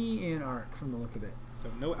have me in arc from the look of it. So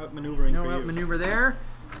no outmaneuvering No for you. outmaneuver there.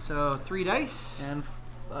 So 3 dice. And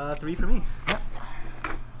 3 for me. Yep.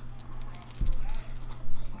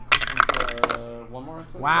 One more.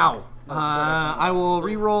 Wow. I will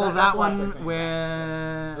re-roll That's that the last one X-wing.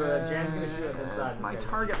 with Jan's gonna shoot at this side. my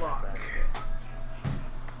target lock.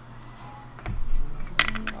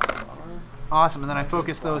 Awesome, and then I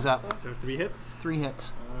focus those up. So 3 hits. 3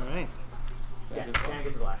 hits. Alright. Yeah, Jan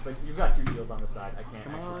gets relaxed. Like, you've got 2 shields on the side. I can't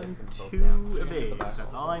Come actually on, take them both 2 down. evade.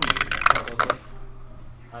 That's all I need.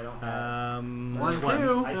 I don't have. 1, 2.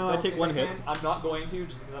 So I take 1 hit. I'm not going to,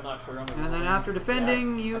 just because I'm not sure on the And then after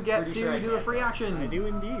defending, you get to do a free I action. do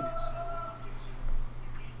indeed.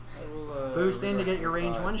 Boost in to get your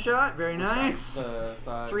range 1 shot. Very nice.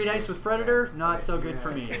 3 dice with Predator. Not so good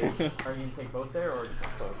for me. Are you gonna take both there or just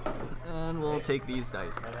both? And we'll take these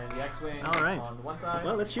dice. And then the X-wing All right. on the one side.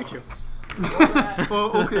 Well, let's shoot you.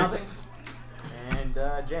 Oh, okay. Nothing. And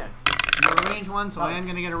Jan. You're range 1, so I am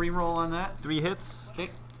going to get a reroll on that. 3 hits. Okay.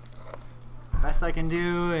 Best I can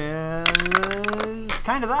do is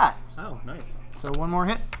kind of that. Oh, nice. So 1 more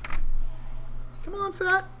hit. Come on,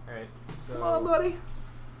 Fett. Alright. Come on, buddy.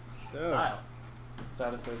 So, Styles.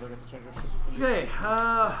 Status phase, I get to change your speed. Okay.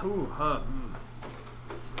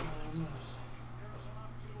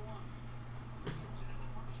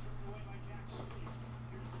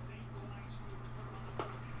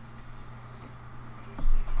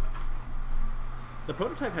 the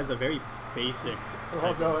prototype has a very basic, We're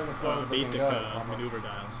all going as slow as they basic can go. maneuver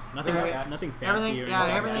dial. Nothing, nothing fancy. Everything, or yeah,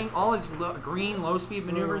 anything. everything. All its green low-speed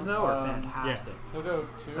maneuvers though are fantastic. He'll go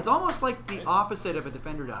 2. It's almost like the opposite of a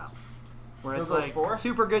defender dial, where it's He'll go like 4?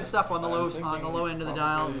 super good stuff on the I'm low thinking end of the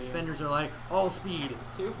dial. And probably- defenders are like all speed.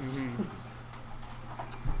 2?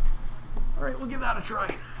 All right, we'll give that a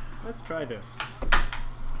try. Let's try this.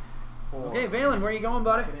 4. Okay, Valen, where are you going,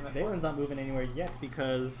 buddy? Valen's not moving anywhere yet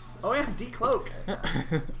because. Oh yeah, decloak.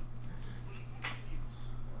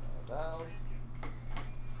 Dials.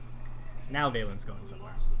 Now Valen's going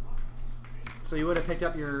somewhere. So you would have picked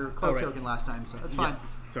up your cloak right. token last time, so that's fine.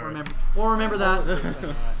 Yes, sorry. We'll remember that.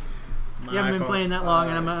 My You haven't been fault. playing that long,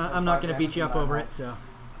 and I'm not going to beat you up over it. So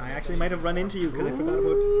I actually might have run into you because I forgot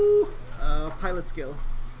about pilot skill.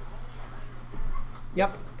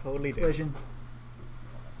 yep, Totally did. collision.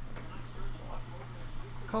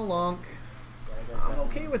 Clonk. I'm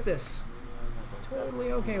okay with this.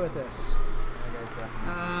 Totally okay with this.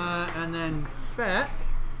 And then Fett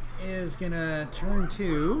is gonna turn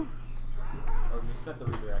to. Oh, you spent the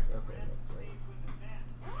redirect. Okay, that's right.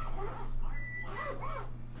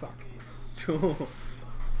 Fuck.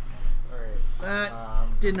 Alright. That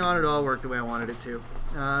did not at all work the way I wanted it to.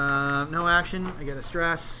 No action. I get a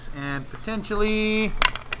stress and potentially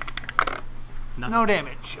no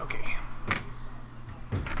damage. Okay.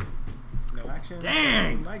 No action.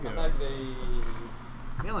 Dang! My go.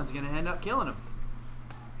 Valen's gonna end up killing him.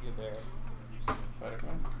 Get there.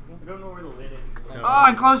 Spider-Man. I don't know where the lid is. So, Oh,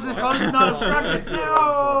 I'm close. Close is not obstructed.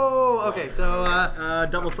 No. Okay, so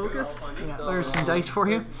double focus. yeah, there's some dice for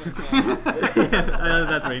you.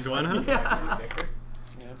 That's range 1, huh? Yeah.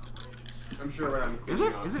 Yeah. I'm sure when I'm Is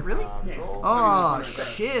it? Is it really? Roll. Oh,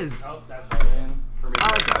 shiz. Oh, that's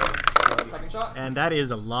Second shot. And that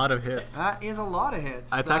is a lot of hits. That is a lot of hits.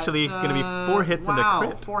 It's actually That's, gonna be 4 hits and a wow,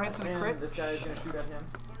 crit. 4 hits and a And crit. this guy's gonna shoot at him.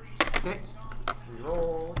 Okay.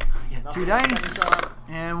 Reroll. Get 2 dice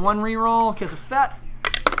and 1 reroll because of Fett.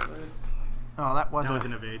 Oh, that was That a was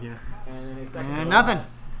an evade, yeah. And then a second and shot. nothing.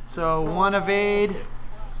 So 1 evade,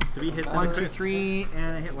 3 hits and 1, a 2, crit. 3,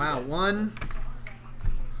 and a hit. Wow, 1,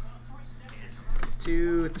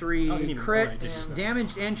 2, 3 Oh, I didn't even- crit. oh, I did.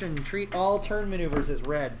 Damaged engine. Treat all turn maneuvers as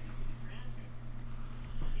red.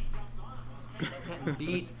 Getting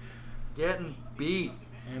beat. Getting beat.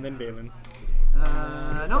 And then Valen.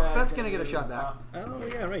 Nope, Fett's gonna get a shot back. Oh,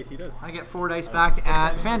 yeah, right, he does. I get 4 dice back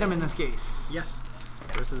at Phantom in this case. Yes.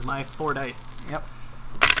 Versus my 4 dice. Yep.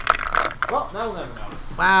 Well, now we'll never know.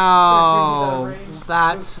 Wow,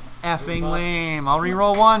 that's effing lame. I'll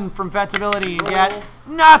reroll 1 from Fett's ability and get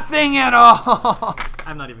nothing at all.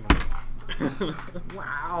 I'm not even gonna.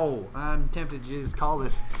 Wow, I'm tempted to just call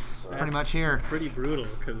this pretty much here. Pretty brutal,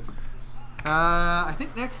 because. I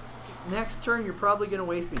think next turn you're probably gonna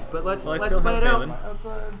waste me, but let's Well, I let's still play have it out. Valen.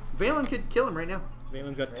 Outside. Valen could kill him right now.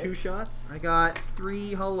 Valen's got 2 shots. I got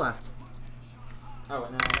 3 hull left. Oh,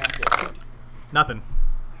 and now I have to. Nothing.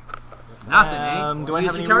 Nothing, eh? Do I Use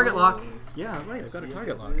have your any target lock? Yeah, right, I've got a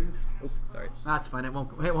target lock. Oh, sorry. That's fine. It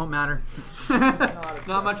won't matter.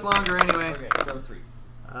 Not much longer anyway. Okay, so 3.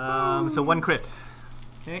 So 1 crit.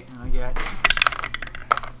 Okay, I get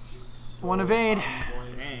 1 evade.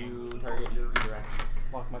 Going to target your redirect.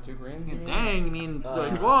 Lock my 2 greens. you mean? Dang, I mean,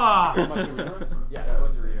 like, Uh, wow. My 2 redirects? Yeah, that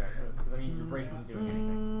was your redirect. Because I mean, your brace isn't doing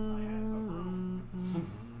anything.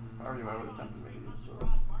 I already might have attempted to use the.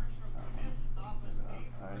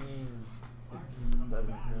 I mean, it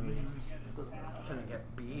doesn't really. Gonna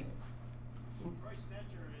get beat.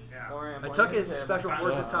 Don't worry, I'm I pointing took at his him. special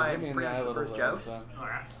forces time Maybe in pretty the much eye the a first little joust. bit,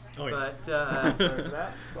 Alright. Oh, yeah. But Sorry for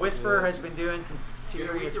that. Whisper has been doing some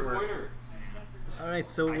serious work. Alright,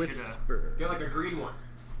 so I Whisper. Get like a green one.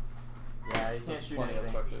 Yeah, you can't shoot Plenty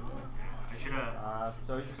anything. obstructed. I should have,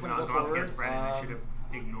 So he's just when gonna I was go going up forward. against Brennan, I should have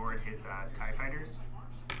ignored his TIE fighters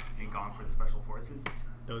and gone for the special forces.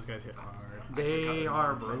 Those guys hit hard. They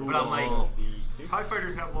are But I'm brutal. like, TIE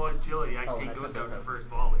fighters have low agility. I can take those out in the first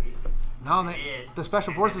volley. No, It- the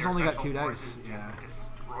special and forces then only their got 2 special dice. forces Yeah.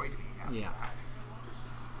 just destroyed me after Yeah. that.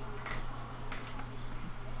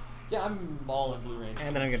 Yeah, I'm all in blue range.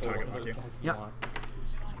 And then I'm gonna So target what lock you. those guys Yep. want.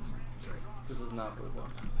 Sorry. This is not blue one.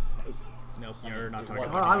 Nope, you're not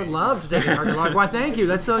target Well, I would love to take a target lock. Why, thank you.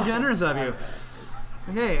 That's so generous of you.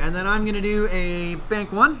 Okay, and then I'm going to do a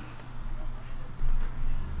bank 1.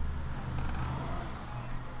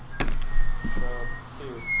 So,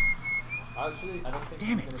 2. Actually, I don't think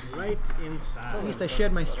Damn it's it. gonna be- Right inside. At least I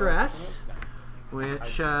shed my stress.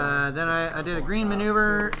 Which, then I did a green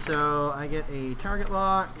maneuver, so I get a target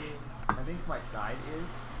lock. I think my side is.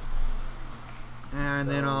 And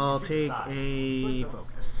then I'll take a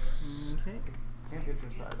focus. Okay. Can't hit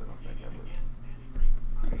your side, I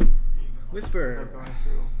don't think. Whisper. Going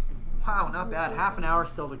through. Wow, not bad. Half an hour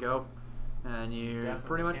still to go. And you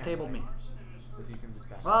pretty much tabled me. So if you can just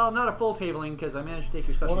back. Well, not a full tabling, because I managed to take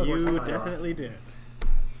your special forces You tie off. definitely did.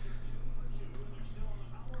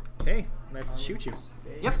 Okay, let's shoot you.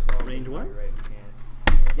 Yep. Range 1?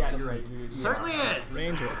 Yeah, you're right. Certainly is.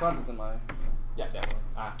 Range The 1. front is in my. Yeah, definitely.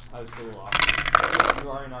 I was a little off. You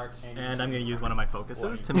are an arc, And I'm going to use one of my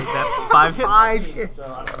focuses to make that 5 hits. 5 hits. So I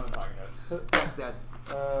don't know what I'm talking about. Thanks, Dad.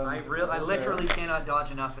 I literally cannot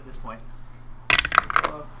dodge enough at this point.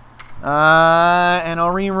 And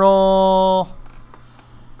I'll re-roll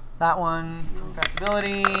that one from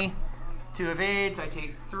flexibility. 2 evades, I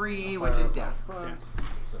take 3, which is death. Yeah.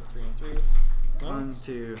 So 3 and 3. 1,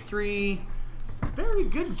 2, 3. Very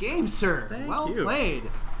good game, sir. Thank well you. played.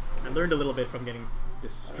 I learned a little bit from getting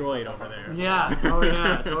destroyed over there. Yeah. Oh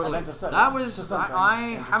yeah. Totally. meant to say- That to was. something, I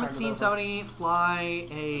and just haven't turned it seen over. somebody fly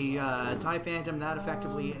a TIE Phantom that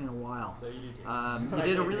effectively in a while. So you do too. You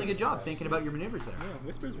did a really good job thinking about your maneuvers there. Yeah,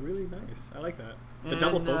 Whisper's really nice. I like that. The And,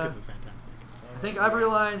 double focus is fantastic. I think I've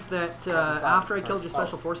realized that after I killed your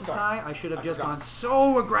Special Forces tie, I should have just gone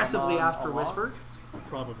so aggressively after Whisper,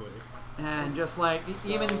 Probably. and just like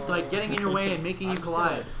even like getting in your way and making you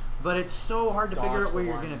collide. But it's so hard to figure out where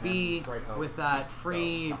you're going to be with that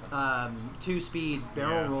free 2-speed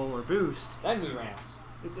barrel roll or boost. Then we ran.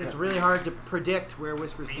 It's really hard to predict where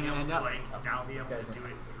Whisper's going to end up. Now be able to do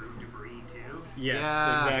it through debris too. Yes,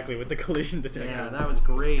 Yeah. exactly. With the collision detector. Yeah, that was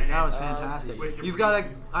great. That was With fantastic. the You've got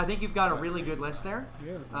I think you've got a really good list there.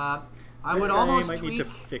 Yeah. I This would guy almost might tweak. need to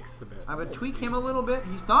fix a bit. I would tweak him a little bit.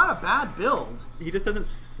 He's not a bad build. He just doesn't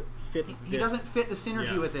fit. He doesn't fit the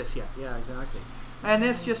synergy Yeah. with this yet. Yeah, exactly. And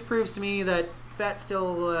this just proves to me that Fett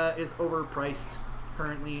still is overpriced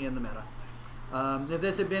currently in the meta. If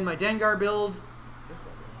this had been my Dengar build,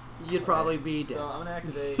 you'd probably be dead. So I'm gonna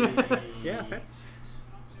activate. Yeah, that's.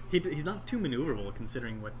 He's not too maneuverable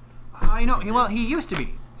considering what. I know. He used to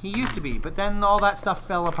be. He used to be, but then all that stuff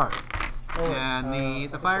fell apart. And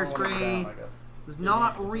the fire spray is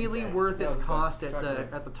not really worth its cost at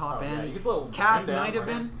the top Yeah, you end. could slow Cap him down, might have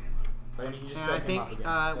right? been. But I mean, you just And I drag him think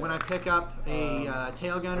up again. when I pick up a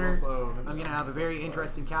tail gunner, I'm gonna have a very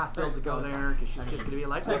interesting cast build to go there because she's just gonna be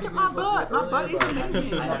like, look at my butt. My butt is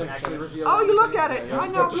amazing. I haven't actually revealed. Oh, you looked at it. I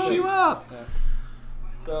now blow you up.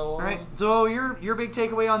 So, All right. So your big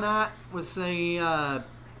takeaway on that was the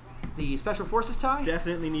Special Forces tie.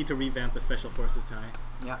 Definitely need to revamp the Special Forces tie.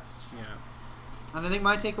 Yeah. Yeah. And I think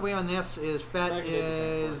my takeaway on this is Fett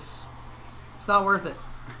is it's not worth it.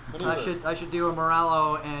 I should do a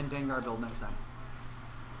Moralo and Dengar build next time.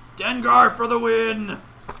 Dengar for the win!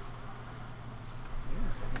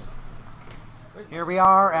 Here we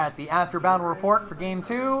are at the after battle report for game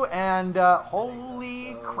 2, and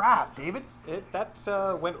holy crap, David.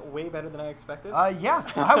 That went way better than I expected. Yeah,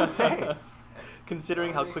 I would say.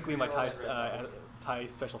 Considering how quickly my TIE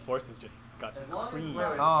Special Forces just got creamed.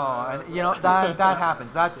 Oh, and you know that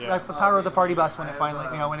happens. That's the power of the party bus when it finally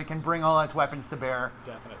when it can bring all its weapons to bear.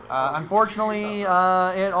 Definitely. Unfortunately,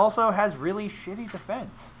 it also has really shitty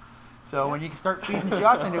defense. So when you can start feeding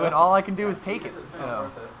shots into it, all I can do is take it. So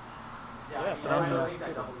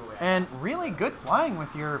and really good flying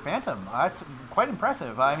with your Phantom. That's quite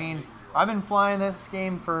impressive. I mean, I've been flying this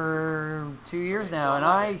game for 2 years now, and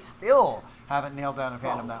I still haven't nailed down a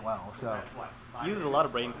Phantom that well. So. Uses a lot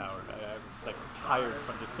of brain power. I'm like tired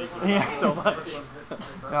from just thinking about it so much.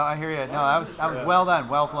 No, I hear you. No, that was well done,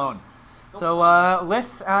 well flown. So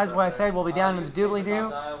lists, as I said, will be down in the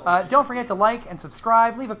doobly-doo. Don't forget to like and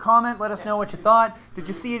subscribe. Leave a comment. Let us know what you thought. Did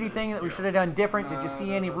you see anything that we should have done different? Did you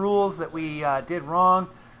see any rules that we did wrong?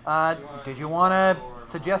 Did you want to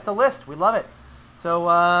suggest a list? We love it.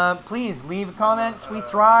 So please leave comments. We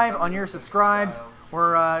thrive on your subscribes.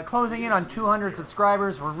 We're closing in on 200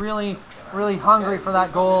 subscribers. We're really hungry for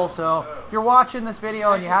that goal. So if you're watching this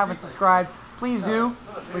video and you haven't subscribed, please do.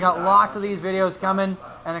 We got lots of these videos coming.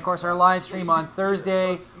 And of course our live stream on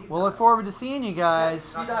Thursday. We'll look forward to seeing you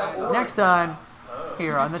guys next time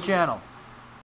here on the channel.